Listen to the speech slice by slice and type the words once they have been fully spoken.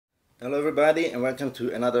Hello everybody and welcome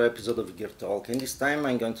to another episode of Gear Talk, and this time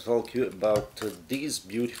I'm going to talk to you about this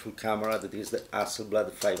beautiful camera that is the Hasselblad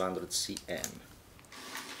 500cm.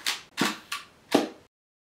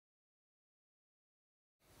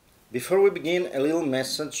 Before we begin, a little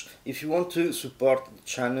message. If you want to support the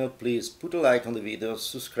channel, please put a like on the video,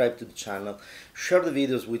 subscribe to the channel, share the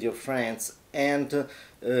videos with your friends, and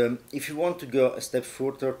if you want to go a step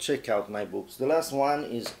further, check out my books. The last one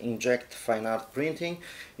is Inject Fine Art Printing.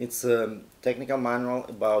 It's a technical manual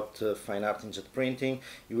about fine art inkjet printing.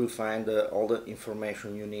 You will find all the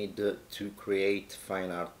information you need to create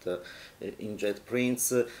fine art inkjet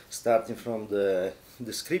prints, starting from the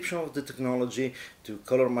description of the technology to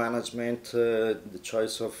color management, the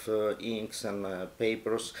choice of inks and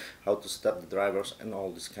papers, how to set up the drivers and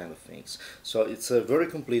all these kind of things. So it's a very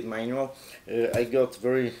complete manual. I got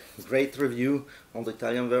very great review on the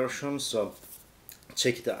Italian version, so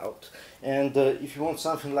check it out. And if you want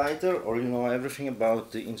something lighter, or you know everything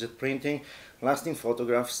about the inkjet printing, Lasting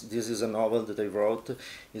Photographs, this is a novel that I wrote,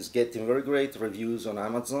 is getting very great reviews on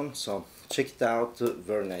Amazon, so check it out.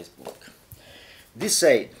 Very nice book. This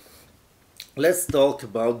said, let's talk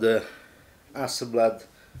about the Hasselblad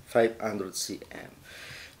 500cm.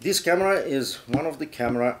 This camera is one of the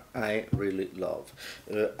camera I really love.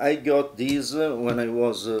 I got this when I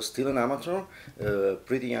was still an amateur,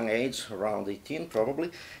 pretty young age, around 18 probably,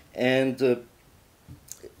 and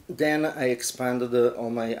then I expanded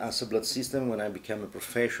on my Hasselblad system when I became a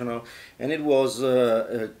professional, and it was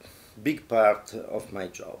a big part of my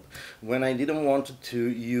job. When I didn't want to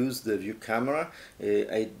use the view camera,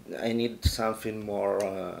 I needed something more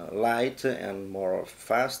light and more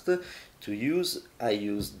fast to use. I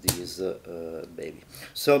used this baby.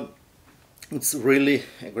 So it's really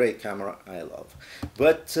a great camera I love.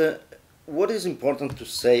 But what is important to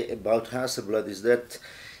say about Hasselblad is that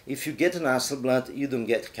if you get an Hasselblad, you don't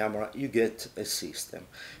get a camera, you get a system.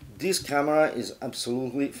 This camera is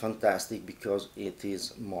absolutely fantastic because it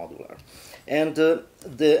is modular. And the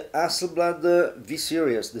Hasselblad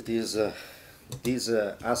V-Series, that is this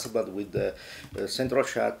Hasselblad with the central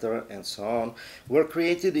shutter and so on, were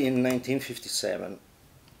created in 1957.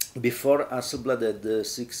 Before Hasselblad had the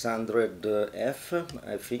 600F,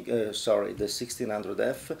 I think, sorry, the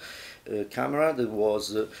 1600F camera that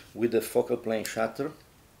was with a focal plane shutter.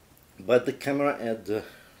 But the camera had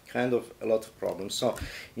kind of a lot of problems. So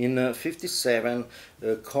in 57,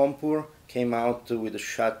 Compur came out with a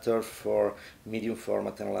shutter for medium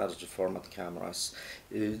format and large format cameras.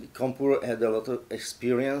 Compur had a lot of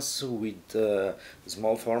experience with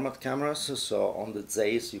small format cameras, so on the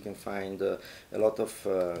Zeiss you can find a lot of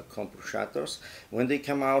Compur shutters. When they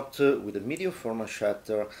come out with a medium format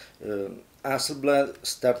shutter, Hasselblad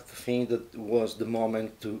started to think that was the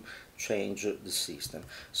moment to change the system.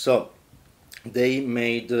 So they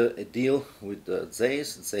made a deal with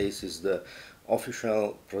Zeiss. Zeiss is the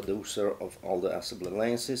official producer of all the Hasselblad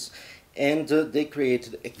lenses, and they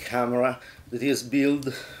created a camera that is built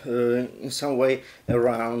in some way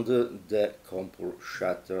around the Compur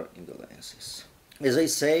shutter in the lenses. As I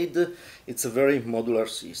said, it's a very modular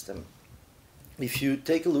system. If you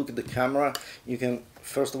take a look at the camera, you can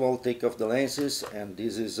first of all take off the lenses, and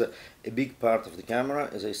this is a big part of the camera.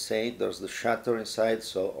 As I said, there's the shutter inside,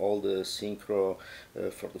 so all the synchro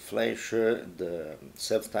for the flash, the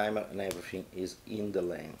self-timer and everything is in the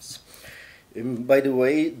lens. By the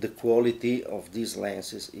way, the quality of these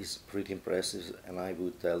lenses is pretty impressive, and I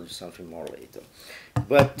will tell you something more later.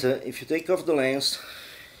 But if you take off the lens,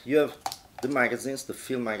 you have the magazines, the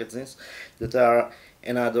film magazines, that are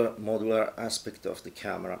another modular aspect of the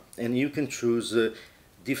camera, and you can choose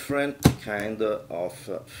different kind of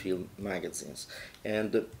film magazines.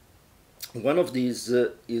 And one of these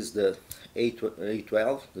is the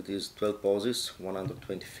A12, that is 12 poses,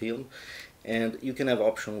 120 film, and you can have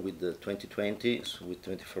option with the 2020, so with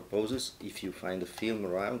 24 poses. If you find a film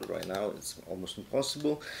around right now, it's almost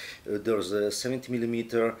impossible. There's a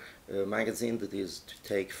 70mm magazine that is to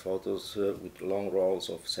take photos with long rolls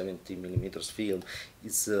of 70mm film.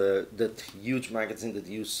 It's that huge magazine that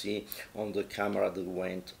you see on the camera that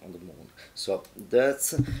went on the moon. So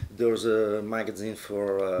there's a magazine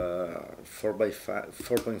for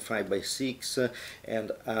 4.5 by 6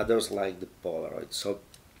 and others like the Polaroid. So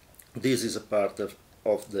this is a part of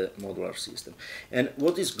the modular system. And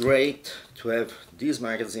what is great to have these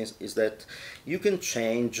magazines is that you can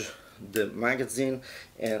change the magazine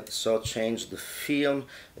and so change the film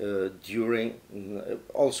during,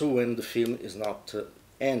 also when the film is not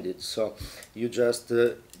ended. So you just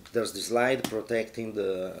there's this light protecting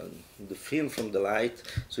the film from the light,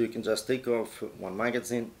 so you can just take off one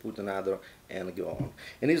magazine, put another, and go on.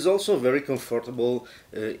 And it's also very comfortable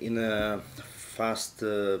in a fast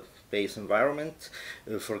paced environment.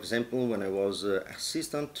 For example, when I was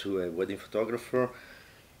assistant to a wedding photographer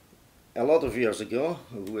a lot of years ago,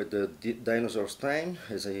 with the dinosaurs time,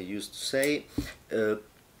 as I used to say, it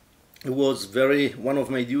was one of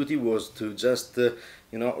my duty was to just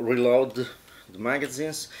reload the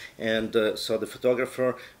magazines, and so the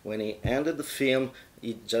photographer, when he ended the film,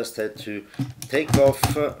 he just had to take off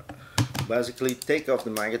basically take off the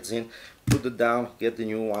magazine, put it down, get the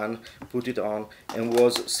new one, put it on, and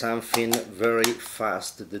was something very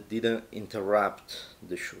fast that didn't interrupt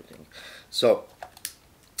the shooting. So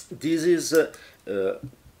this is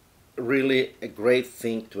really a great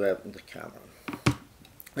thing to have in the camera.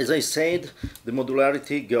 As I said, the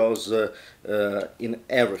modularity goes in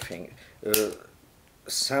everything.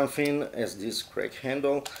 Something as this crank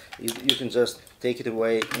handle, you can just take it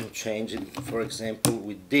away and change it. For example,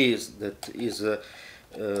 with this, that is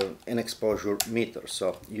an exposure meter.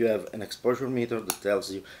 So you have an exposure meter that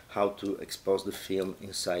tells you how to expose the film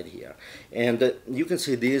inside here. And you can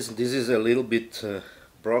see this is a little bit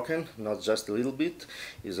broken, not just a little bit,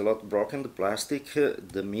 is a lot broken, the plastic.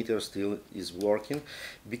 The meter still is working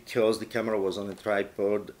because the camera was on a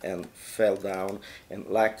tripod and fell down, and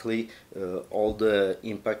luckily all the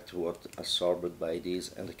impact was absorbed by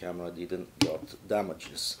this and the camera didn't got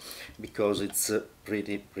damages, because it's a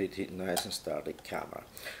pretty nice and sturdy camera.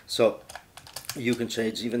 So you can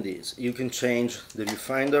change even this. You can change the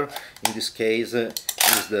viewfinder. In this case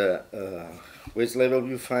is the waist level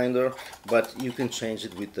viewfinder, but you can change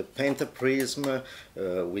it with the pentaprism,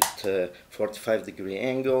 with 45-degree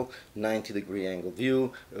angle, 90-degree angle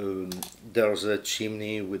view. There's a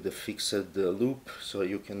chimney with the fixed loop, so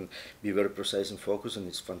you can be very precise in focus, and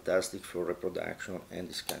it's fantastic for reproduction and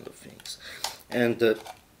these kind of things. And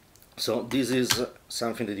so this is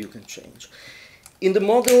something that you can change. In the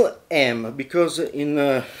Model M, because in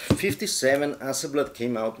 57 Hasselblad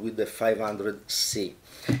came out with the 500C,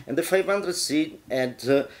 and the 500C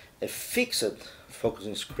had a fixed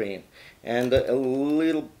focusing screen and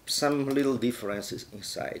some little differences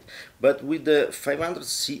inside. But with the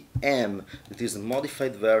 500CM, that is a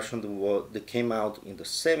modified version that came out in the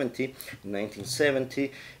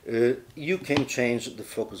 1970, you can change the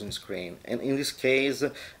focusing screen. And in this case,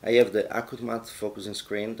 I have the Acumat focusing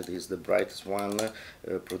screen, that is the brightest one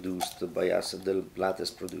produced by Hasselblad, the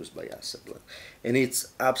latest produced by Hasselblad. And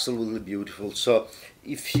it's absolutely beautiful. So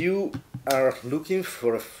if you are looking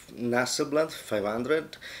for an Hasselblad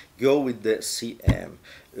 500, go with the CM.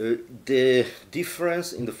 The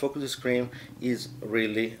difference in the focus screen is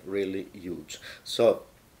really huge. So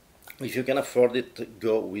if you can afford it,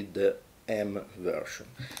 go with the M version.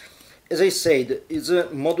 As I said, it's a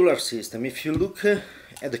modular system. If you look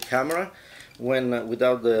at the camera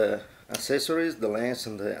without the accessories, the lens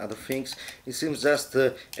and the other things, it seems just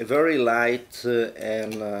a very light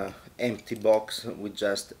and empty box with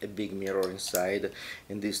just a big mirror inside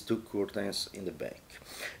and these two curtains in the back.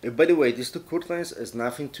 By the way, these two curtains has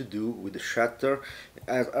nothing to do with the shutter,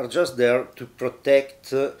 are just there to protect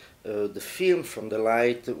the film from the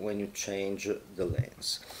light when you change the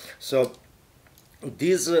lens. So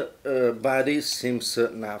this body seems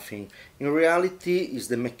nothing. In reality, is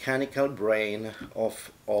the mechanical brain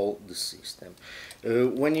of all the system.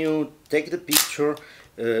 When you take the picture,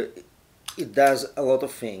 it does a lot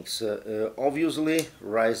of things. Obviously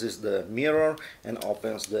raises the mirror and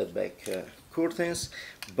opens the back curtains,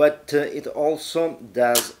 but it also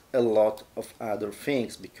does a lot of other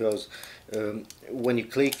things, because when you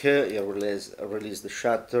click, you release the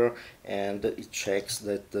shutter, and it checks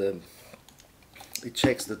that the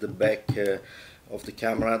back of the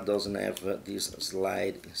camera doesn't have this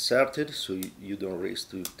slide inserted, so you don't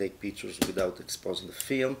risk to take pictures without exposing the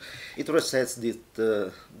film. It resets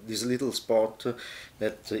this little spot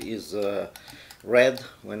that is red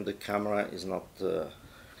when the camera is not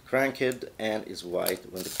cranked, and is white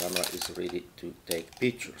when the camera is ready to take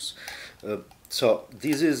pictures. So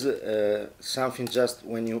this is something just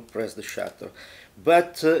when you press the shutter.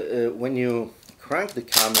 But when you crank the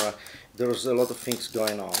camera, there's a lot of things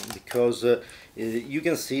going on, because you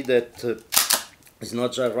can see that it's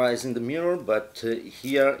not just rising the mirror, but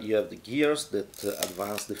here you have the gears that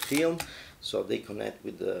advance the film, so they connect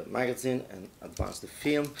with the magazine and advance the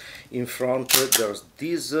film. In front there's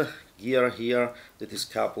this gear here that is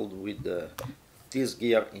coupled with this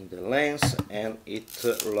gear in the lens, and it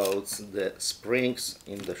loads the springs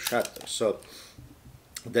in the shutter. So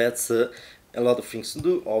that's a lot of things to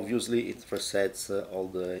do. Obviously it resets all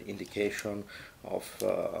the indication of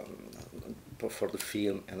for the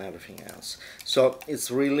film and everything else. So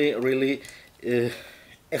it's really a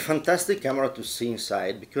fantastic camera to see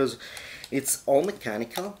inside, because it's all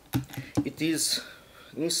mechanical. It is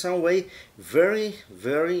in some way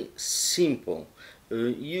very simple.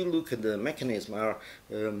 You look at the mechanism, are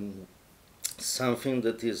something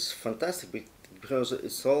that is fantastic, because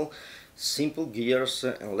it's all simple gears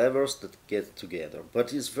and levers that get together,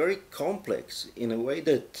 but it's very complex in a way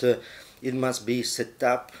that it must be set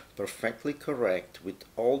up perfectly correct with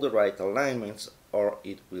all the right alignments, or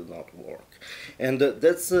it will not work. And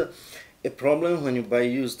that's a problem when you buy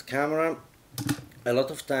used camera. A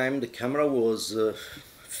lot of time the camera was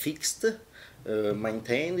fixed,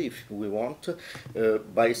 maintained, if we want,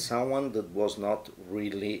 by someone that was not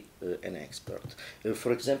really an expert.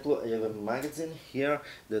 For example, I have a magazine here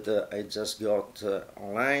that I just got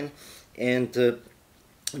online, and it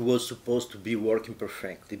was supposed to be working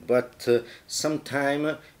perfectly, but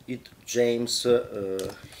sometime it jams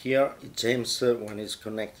here, it jams when it's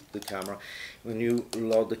connected to the camera. When you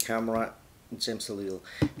load the camera, it jams a little,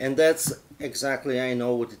 and that's exactly, I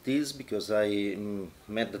know what it is, because I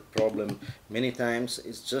met that problem many times.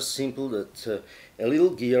 It's just simple that a little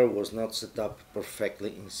gear was not set up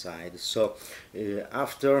perfectly inside. So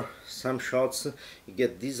after some shots you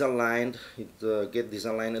get disaligned, get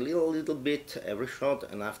disaligned a little bit every shot,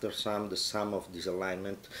 and after some, the sum of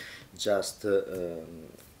disalignment just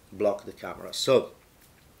block the camera. So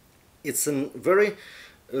it's a very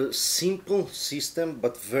simple system,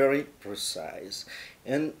 but very precise.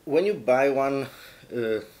 And when you buy one,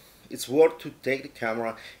 it's worth to take the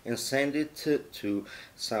camera and send it to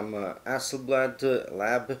some Hasselblad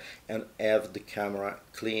lab and have the camera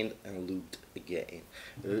cleaned and lubed again.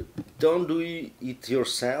 Don't do it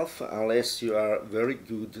yourself unless you are very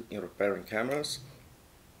good in repairing cameras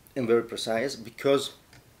and very precise, because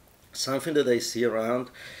something that I see around,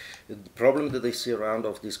 the problem that I see around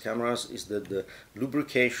of these cameras is that the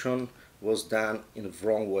lubrication was done in the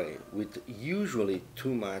wrong way, with usually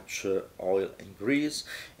too much oil and grease,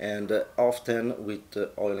 and often with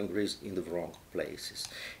oil and grease in the wrong places.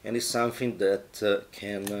 And it's something that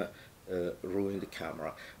can ruin the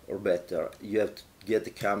camera. Or better, you have to get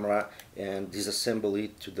the camera and disassemble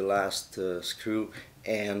it to the last screw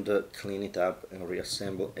and clean it up and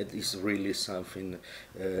reassemble. It is really something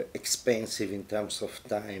expensive in terms of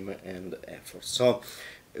time and effort. So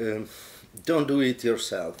don't do it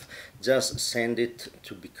yourself, just send it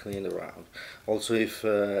to be cleaned around. Also, if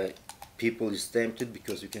people is tempted,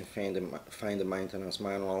 because you can find a maintenance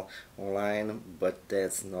manual online, but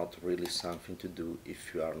that's not really something to do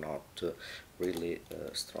if you are not really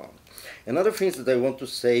strong. Another thing that I want to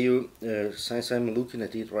say you, since I'm looking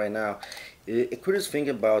at it right now, a curious thing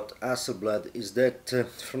about Hasselblad is that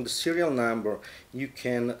from the serial number you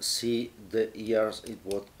can see the years it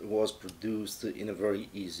was produced in a very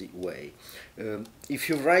easy way. If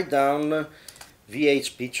you write down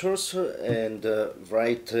VH pictures and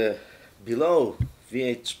write below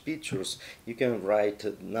VH pictures, you can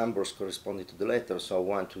write numbers corresponding to the letters, so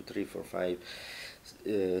 1, 2, 3, 4, 5,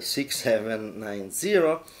 6, 7, 9,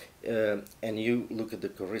 0, and you look at the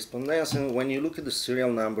correspondence, and when you look at the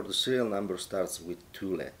serial number starts with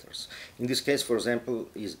 2 letters. In this case, for example,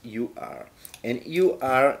 is UR, and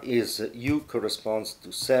UR is U corresponds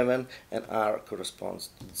to 7 and R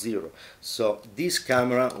corresponds to 0. So this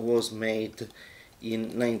camera was made in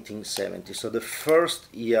 1970, so the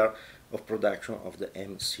first year of production of the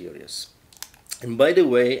M series. And by the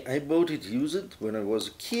way, I bought it used when I was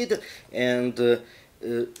a kid, and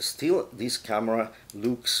still this camera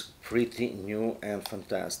looks pretty new and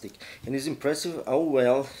fantastic. And it's impressive how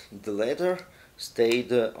well the leather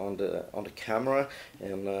stayed on the camera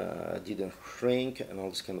and didn't shrink and all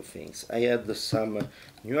these kind of things. I had some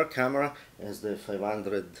newer camera as the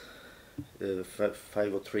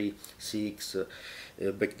 503 CX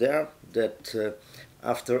back there, that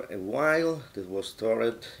after a while that was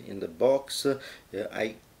stored in the box,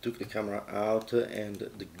 I took the camera out and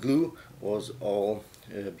the glue was all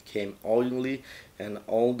became oily, and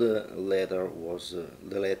all the leather was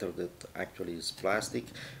the leather that actually is plastic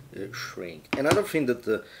shrink. Another thing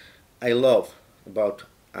that I love about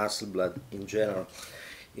Hasselblad in general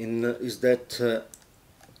is that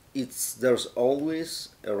there's always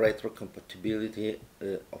a retrocompatibility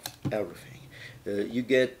of everything. You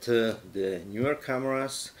get the newer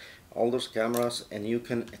cameras, older cameras, and you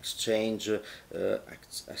can exchange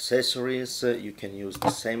accessories, you can use the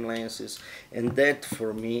same lenses, and that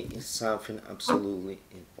for me is something absolutely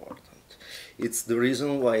important. It's the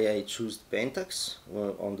reason why I choose Pentax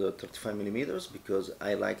on the 35mm, because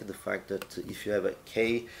I like the fact that if you have a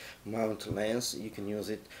K mount lens, you can use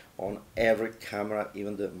it on every camera,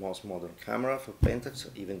 even the most modern camera for Pentax,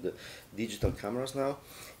 even the digital cameras now,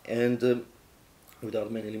 and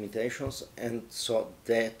without many limitations, and so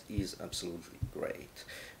that is absolutely great.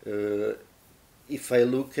 If I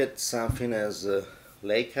look at something as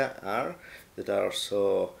Leica R, that are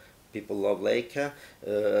so people love Leica.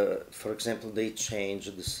 For example, they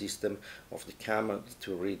changed the system of the camera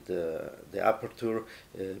to read the aperture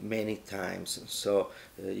many times. So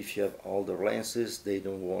if you have older lenses, they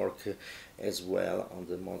don't work as well on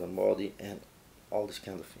the modern body and all these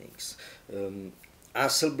kind of things.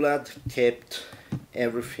 Hasselblad kept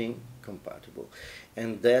everything compatible,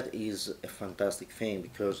 and that is a fantastic thing,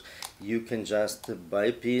 because you can just buy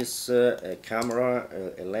a piece, a camera,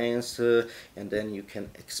 a lens, and then you can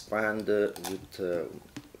expand with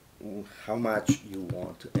how much you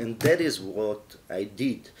want. And that is what I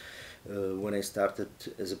did when I started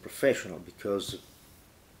as a professional, because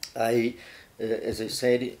as I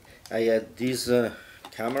said, I had this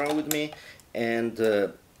camera with me, and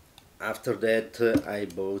after that I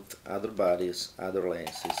bought other bodies, other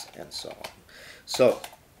lenses, and so on. So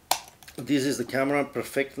this is the camera,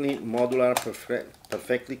 perfectly modular,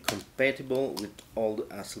 perfectly compatible with all the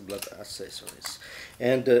Hasselblad accessories,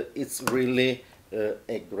 and it's really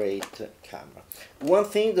a great camera. One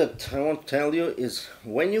thing that I want to tell you is,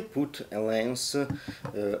 when you put a lens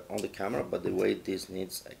on the camera, by the way this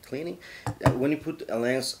needs a cleaning, when you put a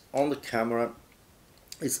lens on the camera,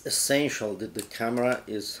 it's essential that the camera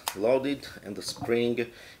is loaded and the spring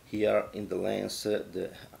here in the lens,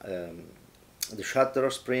 the shutter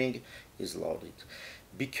spring, is loaded,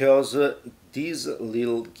 because this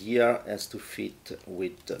little gear has to fit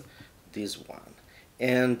with this one,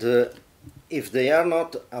 and if they are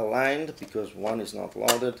not aligned, because one is not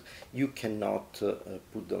loaded, you cannot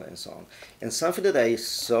put the lens on. And something that I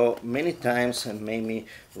saw many times and made me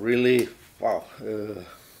really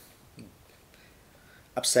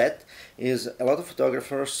upset is a lot of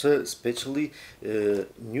photographers, especially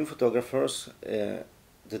new photographers,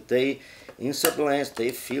 that they insert the lens,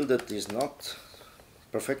 they feel that it is not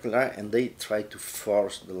perfectly right, and they try to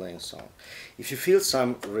force the lens on. If you feel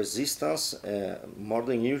some resistance, more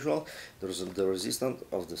than usual, there's the resistance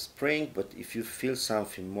of the spring, but if you feel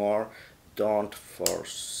something more, don't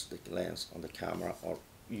force the lens on the camera, or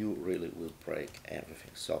you really will break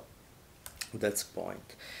everything. So that's the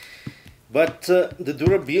point. But the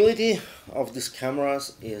durability of these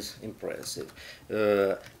cameras is impressive.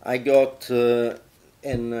 I got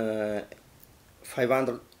an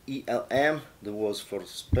 500 ELM that was for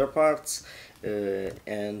spare parts,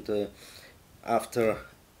 and after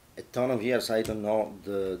a ton of years, I don't know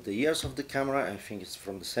the years of the camera, I think it's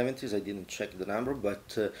from the 70s, I didn't check the number,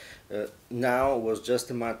 but now it was just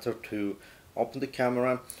a matter to open the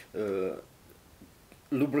camera,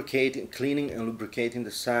 lubricating, cleaning and lubricating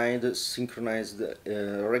the side, synchronize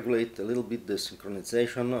regulate a little bit the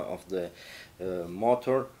synchronization of the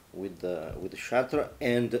motor with the shutter,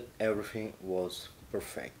 and everything was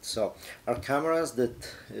perfect. So are cameras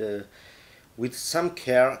that with some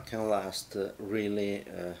care can last really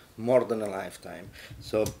more than a lifetime.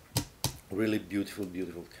 So really beautiful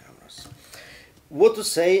cameras. What to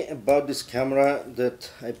say about this camera that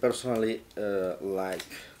I personally like?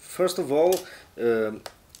 First of all,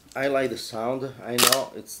 I like the sound. I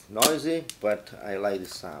know it's noisy, but I like the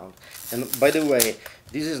sound. And by the way,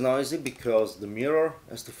 this is noisy because the mirror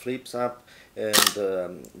has to flip up, and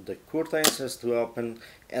the curtains has to open,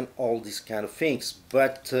 and all these kind of things.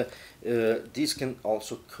 But this can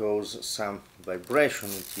also cause some vibration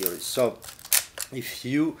in theory. So if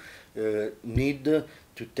you need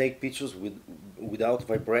to take pictures without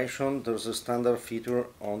vibration, there's a standard feature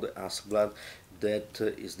on the Hasselblad that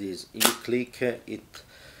is this. You click, it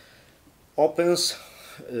opens,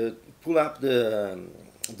 pull up the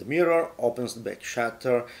mirror, opens the back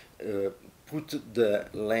shutter, put the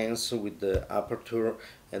lens with the aperture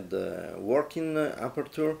and the working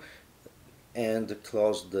aperture, and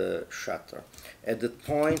close the shutter. At that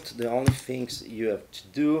point, the only things you have to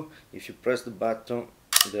do, if you press the button,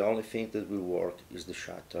 the only thing that will work is the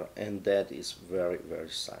shutter, and that is very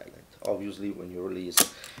silent. Obviously when you release,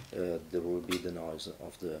 there will be the noise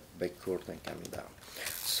of the back curtain coming down.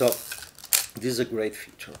 So this is a great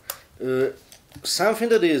feature. Something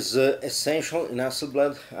that is essential in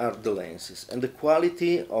Hasselblad are the lenses, and the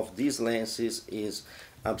quality of these lenses is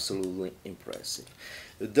absolutely impressive.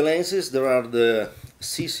 The lenses, there are the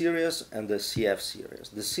C series and the CF series.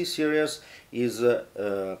 The C series is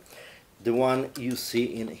The one you see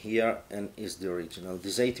in here and is the original.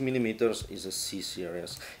 This 80mm is a C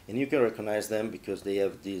series, and you can recognize them because they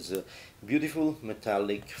have this beautiful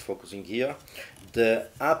metallic focusing here. The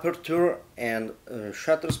aperture and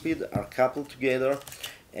shutter speed are coupled together,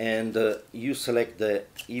 and you select the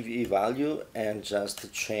EV value and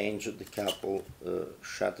just change the couple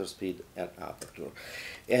shutter speed and aperture.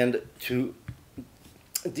 And to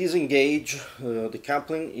disengage the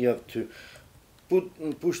coupling, you have to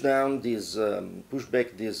push down this, push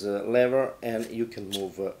back this lever, and you can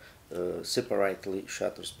move separately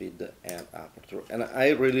shutter speed and aperture. And I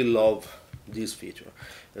really love this feature.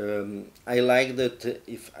 I like that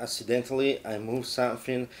if accidentally I move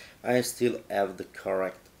something, I still have the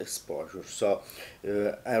correct exposure. So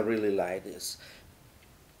I really like this.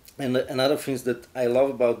 And another thing that I love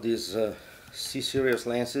about these C-series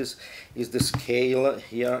lenses is the scale.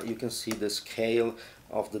 Here you can see the scale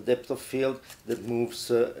of the depth of field that moves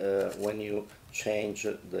when you change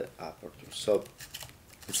the aperture. So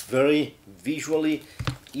it's very visually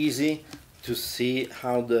easy to see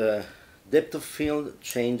how the depth of field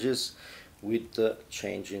changes with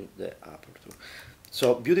changing the aperture.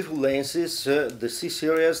 So beautiful lenses. The C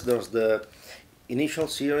series, there's the initial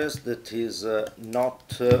series that is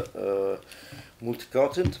not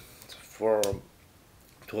multi-coated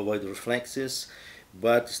to avoid reflexes,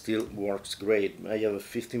 but still works great. I have a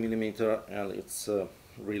 50mm and it's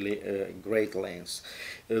really a great lens.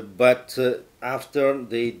 But after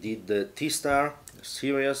they did the T-Star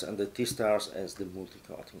series and the T-Stars as the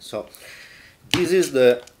multi-coating. So this is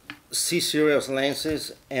the C-series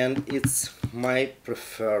lenses, and it's my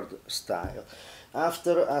preferred style.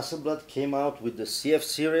 After Hasselblad came out with the CF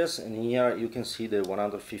series, and here you can see the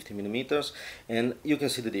 150mm, and you can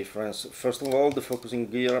see the difference. First of all, the focusing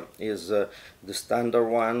gear is the standard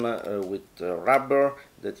one with rubber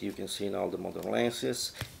that you can see in all the modern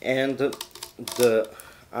lenses, and the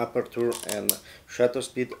aperture and shutter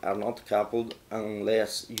speed are not coupled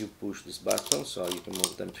unless you push this button, so you can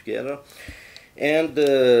move them together. And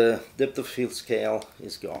the depth of field scale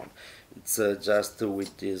is gone. It's just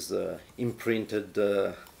with these imprinted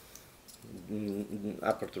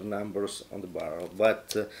aperture numbers on the barrel,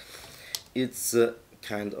 but it's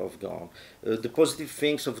kind of gone. The positive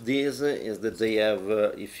things of this is that they have,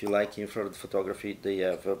 if you like infrared photography, they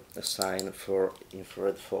have a sign for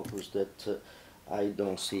infrared focus that I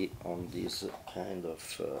don't see on this kind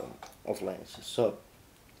of lenses. So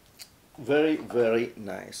very, very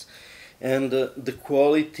nice. And the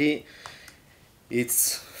quality,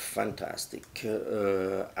 it's fantastic.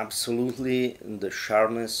 Absolutely, the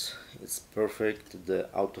sharpness is perfect, the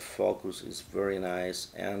autofocus is very nice,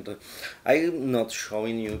 and I'm not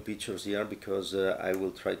showing you pictures here because I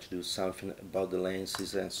will try to do something about the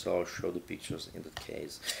lenses, and so I'll show the pictures in that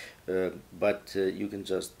case. But you can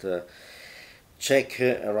just check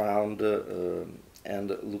around and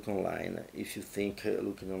look online if you think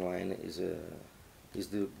looking online is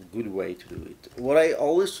the good way to do it. What I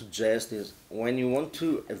always suggest is when you want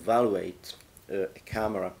to evaluate a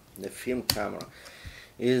camera, a film camera,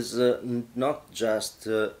 is not just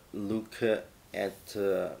look at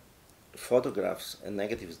photographs and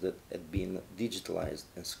negatives that have been digitized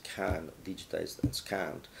and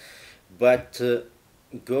scanned, but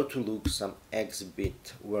go to look some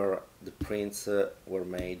exhibit where the prints were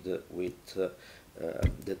made with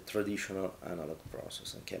the traditional analog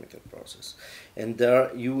process and chemical process, and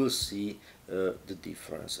there you will see the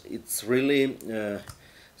difference. It's really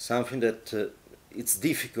something that it's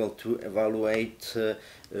difficult to evaluate,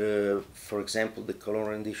 for example, the color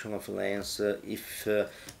rendition of a lens if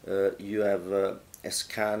you have a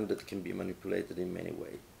scan that can be manipulated in many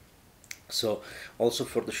ways. So also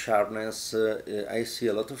for the sharpness, I see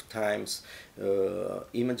a lot of times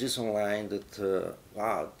images online that,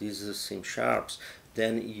 wow, these seem sharp.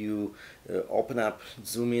 Then you open up,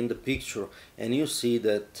 zoom in the picture, and you see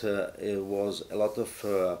that it was a lot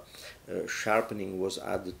of sharpening was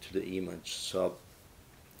added to the image. So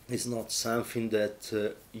it's not something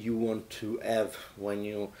that you want to have when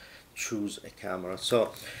you choose a camera.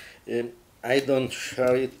 So I don't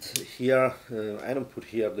share it here, I don't put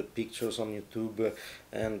here the pictures on YouTube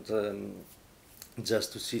and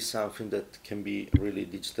just to see something that can be really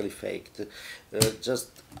digitally faked.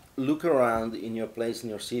 Just look around in your place, in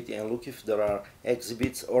your city, and look if there are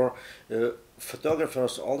exhibits or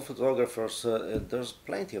photographers, old photographers, there's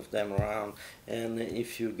plenty of them around, and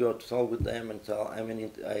if you go to talk with them and tell I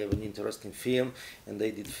have an interest in film, and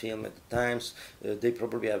they did film at the times, they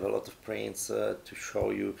probably have a lot of prints to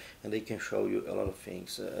show you, and they can show you a lot of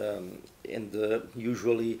things, and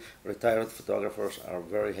usually retired photographers are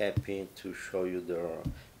very happy to show you their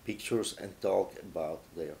pictures and talk about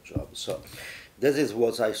their job. So that is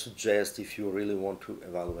what I suggest if you really want to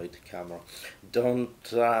evaluate the camera. Don't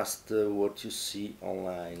trust what you see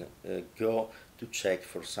online. Go to check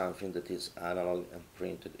for something that is analog and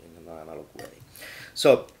printed in an analog way.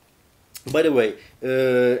 So, by the way,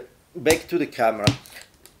 back to the camera.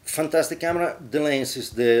 Fantastic camera. The lenses,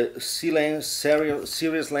 the C-lens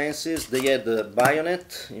series lenses, they had the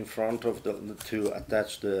bayonet in front of to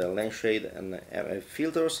attach the lens shade and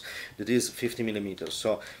filters. That is 50 millimeters.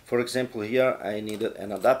 So, for example, here I needed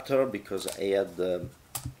an adapter because I had the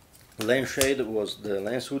lens shade the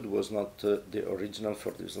lens hood was not the original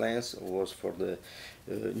for this lens. It was for the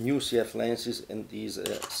new CF lenses, and these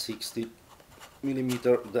 60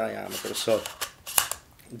 millimeter diameter. So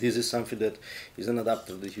this is something that is an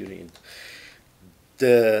adapter that you need.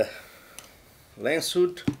 The lens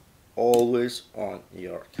hood always on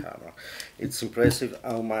your camera. It's impressive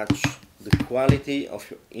how much the quality of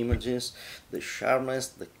your images, the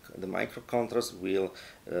sharpness, the micro contrast will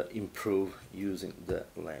improve using the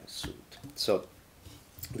lens hood. So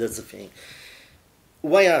that's the thing.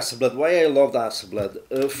 Why Hasselblad? Why I love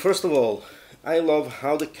Hasselblad? First of all, I love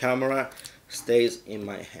how the camera stays in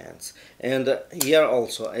my hands, and here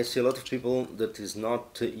also I see a lot of people that is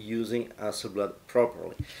not using Hasselblad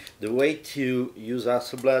properly. The way to use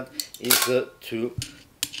Hasselblad is to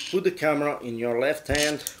put the camera in your left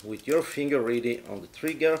hand with your finger ready on the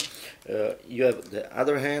trigger. You have the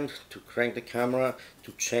other hand to crank the camera,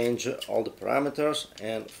 to change all the parameters,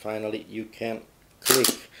 and finally you can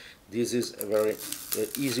click. This is a very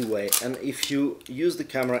easy way, and if you use the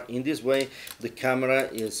camera in this way, the camera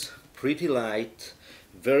is pretty light,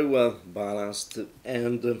 very well balanced,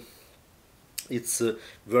 and it's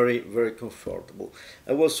very, very comfortable.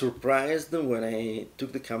 I was surprised when I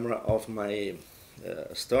took the camera off my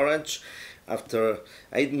storage after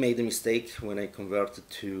I made a mistake when I converted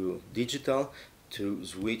to digital, to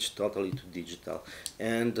switch totally to digital,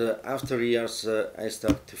 and after years I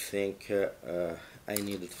started to think I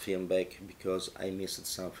needed film back because I missed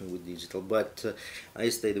something with digital, but I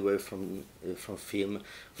stayed away from film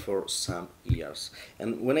for some years.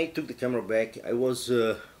 And when I took the camera back, I was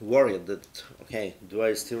worried that, okay, do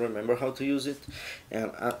I still remember how to use it?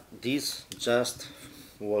 And this just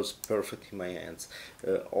was perfect in my hands.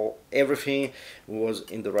 Everything was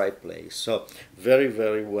in the right place. So very,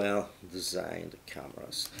 very well designed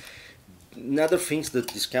cameras. Another thing that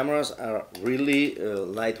these cameras are really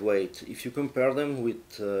lightweight. If you compare them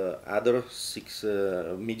with other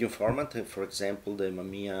medium format, for example the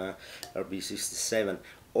Mamiya RB67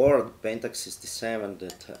 or the Pentax 67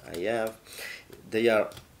 that I have, they are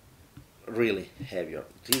really heavier.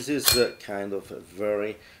 This is kind of a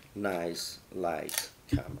very nice light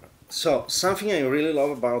camera. So something I really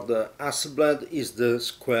love about the Hasselblad is the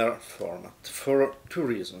square format for two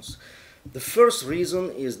reasons. The first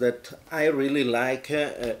reason is that I really like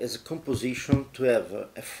as a composition to have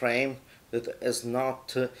a frame that has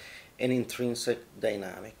not an intrinsic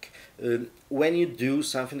dynamic. When you do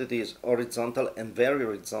something that is horizontal and very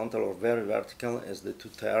horizontal or very vertical, as the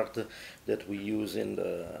 2/3 that we use in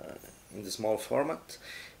the small format,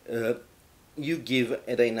 you give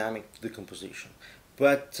a dynamic to the composition.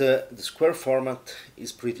 But the square format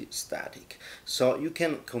is pretty static, so you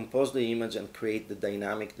can compose the image and create the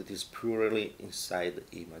dynamic that is purely inside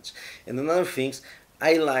the image. And another thing,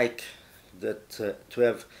 I like that to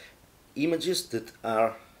have images that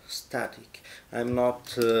are static. I'm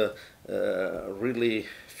not really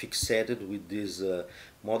fixated with this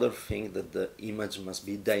modern thing that the image must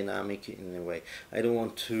be dynamic in a way. I don't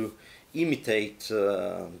want to imitate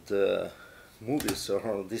the movies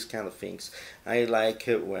or these kind of things. I like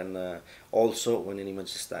when also when an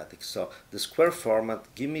image is static. So the square format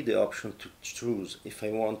give me the option to choose if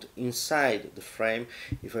I want inside the frame,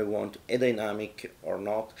 if I want a dynamic or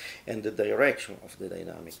not, and the direction of the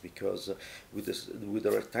dynamic, because with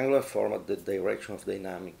the rectangular format the direction of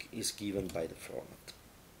dynamic is given by the format.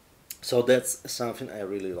 So that's something I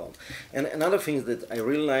really love. And another thing that I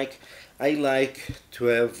really like, I like to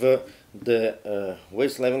have the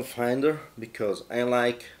waist level finder, because I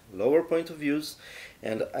like lower point of views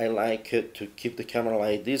and I like to keep the camera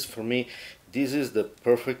like this. For me, this is the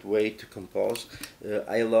perfect way to compose.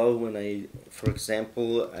 I love when for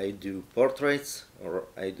example, I do portraits or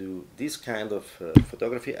I do this kind of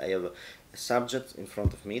photography. I have a subject in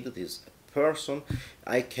front of me that is person.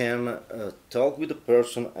 I can talk with the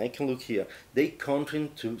person, I can look here. They continue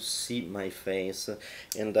to see my face,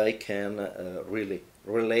 and I can really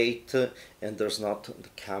relate, and there's not the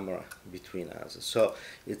camera between us. So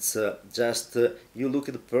it's just you look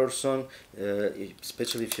at the person,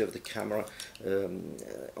 especially if you have the camera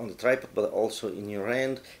on the tripod, but also in your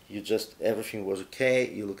hand. You just, everything was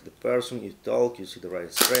okay, you look at the person, you talk, you see the right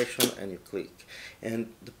expression, and you click,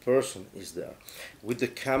 and the person is there with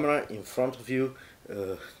the camera in front of you.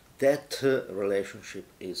 That relationship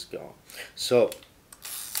is gone. So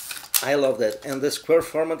I love that. And the square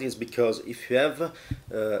format is because if you have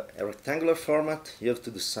a rectangular format, you have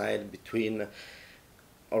to decide between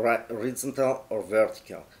horizontal or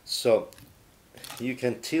vertical. So you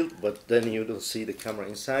can tilt, but then you don't see the camera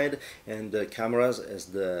inside. And the cameras, as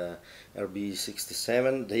the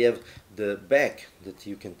RB67, they have the back that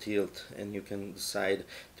you can tilt, and you can decide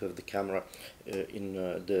to have the camera in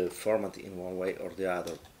the format in one way or the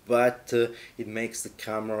other. But it makes the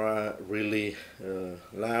camera really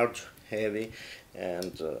large, heavy,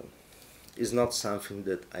 and is not something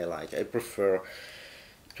that I like. I prefer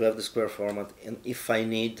to have the square format, and if I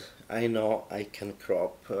need, I know I can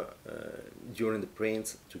crop during the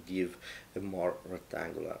prints to give a more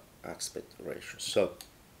rectangular aspect ratio. So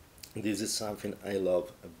this is something I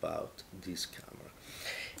love about this camera.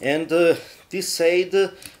 And this said,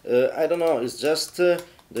 I don't know, it's just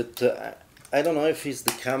that I don't know if it's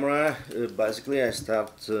the camera. Basically, I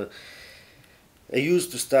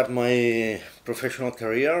used to start my professional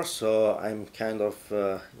career, so I'm kind of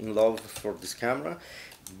in love for this camera.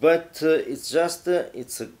 But it's just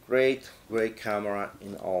it's a great camera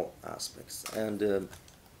in all aspects, and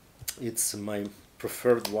it's my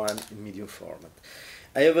preferred one in medium format.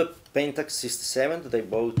 I have a Pentax 67 that I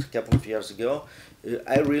bought a couple of years ago.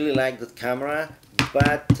 I really like that camera,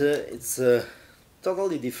 but it's a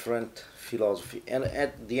totally different philosophy, and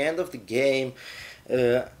at the end of the game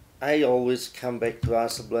I always come back to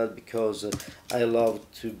Hasselblad because I love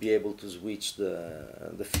to be able to switch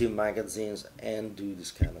the film magazines and do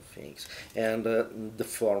this kind of things, and the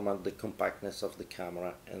format, the compactness of the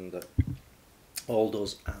camera, and all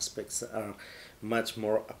those aspects are much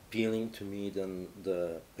more appealing to me than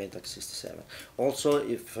the Pentax 67. Also,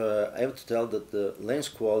 if I have to tell that the lens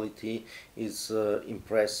quality is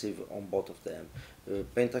impressive on both of them.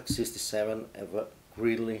 Pentax 67 have a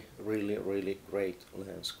really great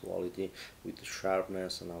lens quality with the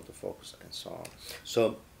sharpness and autofocus and so on.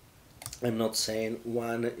 So I'm not saying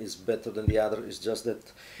one is better than the other, it's just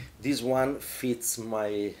that this one fits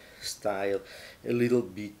my style a little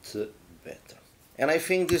bit better. And I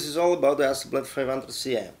think this is all about the Hasselblad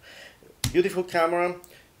 500cm. Beautiful camera,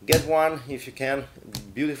 get one if you can.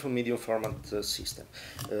 Beautiful medium format system.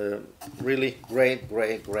 Really great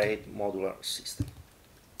modular system.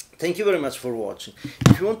 Thank you very much for watching.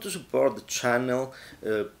 If you want to support the channel,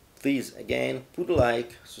 please again put a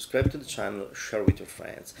like, subscribe to the channel, share with your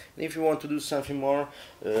friends. And if you want to do something more,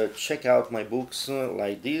 check out my books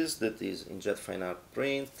like this, that is in jet fine art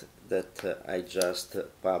print, that I just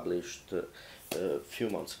published a few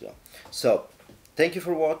months ago. So thank you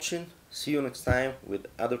for watching. See you next time with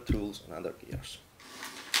other tools and other gears.